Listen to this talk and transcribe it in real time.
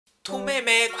兔妹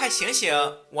妹，快醒醒！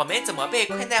我们怎么被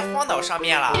困在荒岛上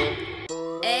面了？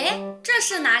哎，这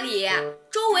是哪里？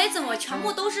周围怎么全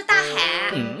部都是大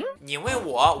海？你问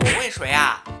我，我问谁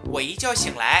啊？我一觉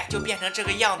醒来就变成这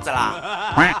个样子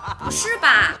了。不是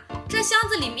吧？这箱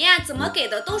子里面怎么给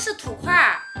的都是土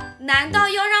块？难道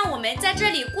要让我们在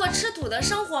这里过吃土的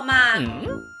生活吗？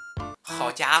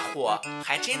好家伙，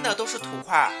还真的都是土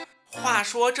块。话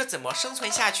说这怎么生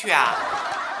存下去啊？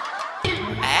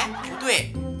哎，不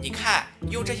对，你看，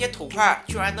用这些土块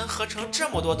居然能合成这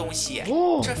么多东西，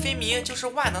这分明就是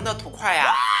万能的土块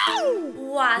呀！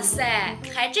哇塞，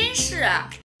还真是。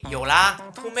有啦，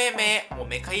兔妹妹，我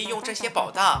们可以用这些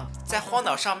宝藏在荒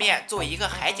岛上面做一个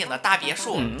海景的大别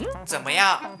墅，怎么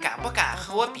样？敢不敢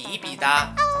和我比一比的？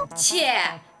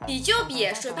切，比就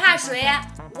比，谁怕谁？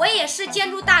我也是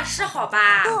建筑大师，好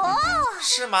吧？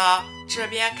是吗？这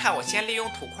边看我先利用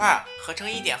土块合成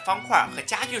一点方块和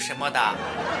家具什么的。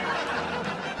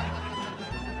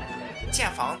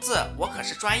建房子我可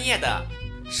是专业的，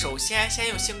首先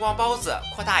用星光包子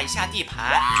扩大一下地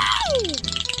盘。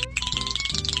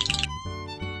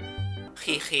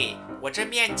嘿嘿，我这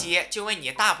面积就问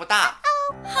你大不大？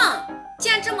哼，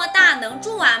建这么大能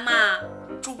住完吗？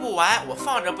住不完我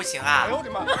放着不行啊！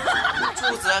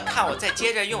柱子看我再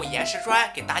接着用岩石砖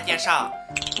给搭建上，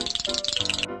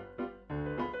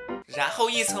然后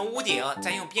一层屋顶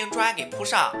再用冰砖给铺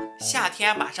上。夏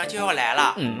天马上就要来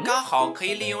了，刚好可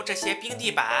以利用这些冰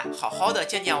地板好好的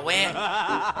降温。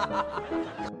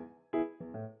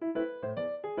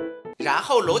然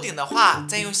后楼顶的话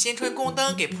再用新春宫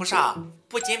灯给铺上，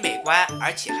不仅美观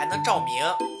而且还能照明，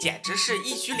简直是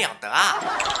一举两得啊！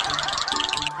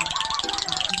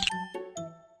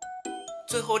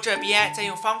最后这边再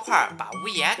用方块把屋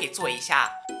檐给做一下。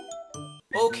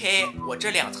OK， 我这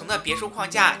2层的别墅框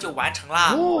架就完成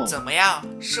了，怎么样？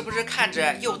是不是看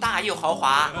着又大又豪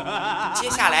华？接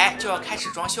下来就要开始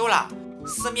装修了。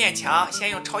四面墙先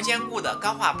用超坚固的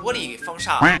钢化玻璃给封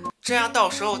上，这样到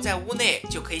时候在屋内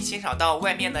就可以欣赏到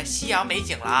外面的夕阳美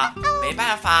景了。没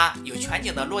办法，有全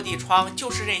景的落地窗就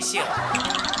是任性。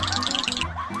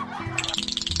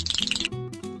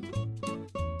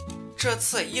这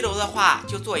次1楼的话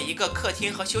就做一个客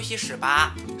厅和休息室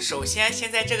吧。首先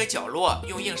在这个角落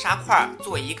用硬砂块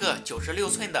做一个96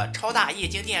寸的超大液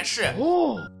晶电视，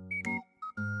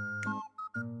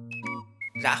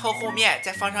然后后面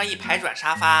再放上一排软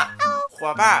沙发。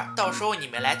伙伴，到时候你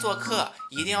们来做客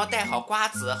一定要带好瓜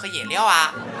子和饮料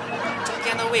啊。中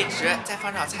间的位置再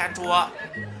放上餐桌，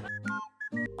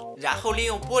然后利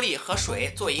用玻璃和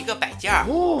水做一个摆件儿，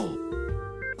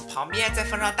旁边再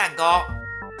放上蛋糕。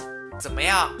怎么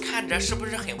样？看着是不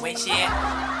是很温馨？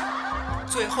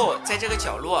最后在这个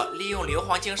角落利用硫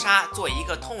磺晶砂做一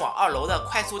个通往2楼的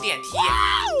快速电梯，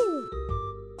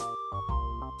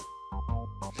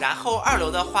然后2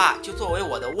楼的话就作为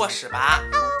我的卧室吧。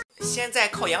先在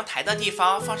靠阳台的地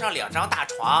方放上2张大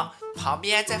床，旁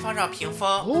边再放上屏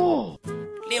风，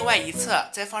另外一侧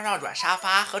再放上软沙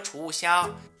发和储物箱，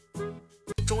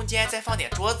中间再放点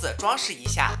桌子装饰一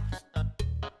下。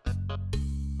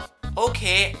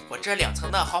OK， 我这2层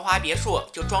的豪华别墅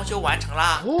就装修完成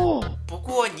了。不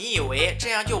过你以为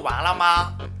这样就完了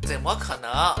吗？怎么可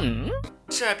能？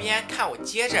这边看我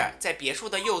接着在别墅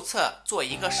的右侧做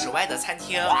一个室外的餐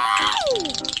厅，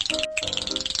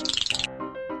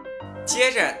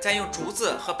接着再用竹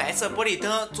子和白色玻璃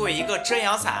灯做一个遮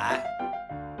阳伞，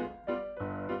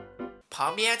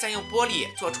旁边再用玻璃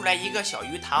做出来一个小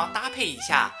鱼塘搭配一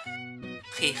下。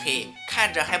嘿嘿，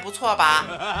看着还不错吧？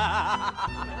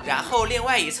然后另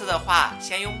外一侧的话，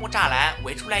先用木栅栏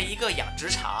围出来一个养殖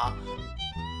场，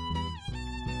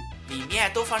里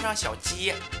面都放上小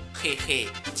鸡。嘿嘿，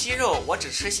鸡肉我只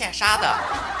吃现杀的。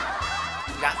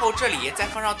然后这里再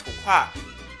放上土块，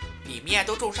里面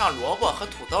都种上萝卜和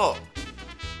土豆。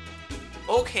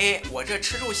OK， 我这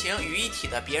吃住行于一体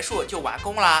的别墅就完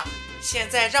工了。现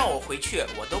在让我回去，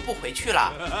我都不回去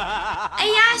了。哎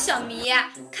呀，小迷，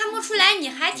看不出来你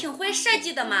还挺会设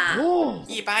计的嘛。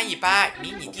一般，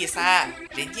迷你第3，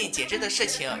人尽皆知的事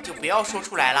情就不要说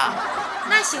出来了。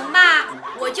那行吧，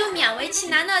我就勉为其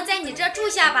难的在你这住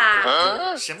下吧。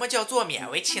什么叫做勉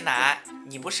为其难？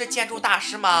你不是建筑大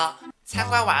师吗？参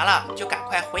观完了就赶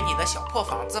快回你的小破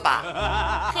房子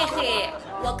吧。嘿嘿，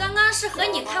我刚刚是和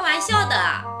你开玩笑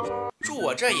的。住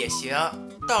我这也行，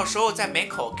到时候在门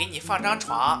口给你放张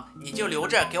床，你就留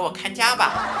着给我看家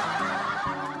吧。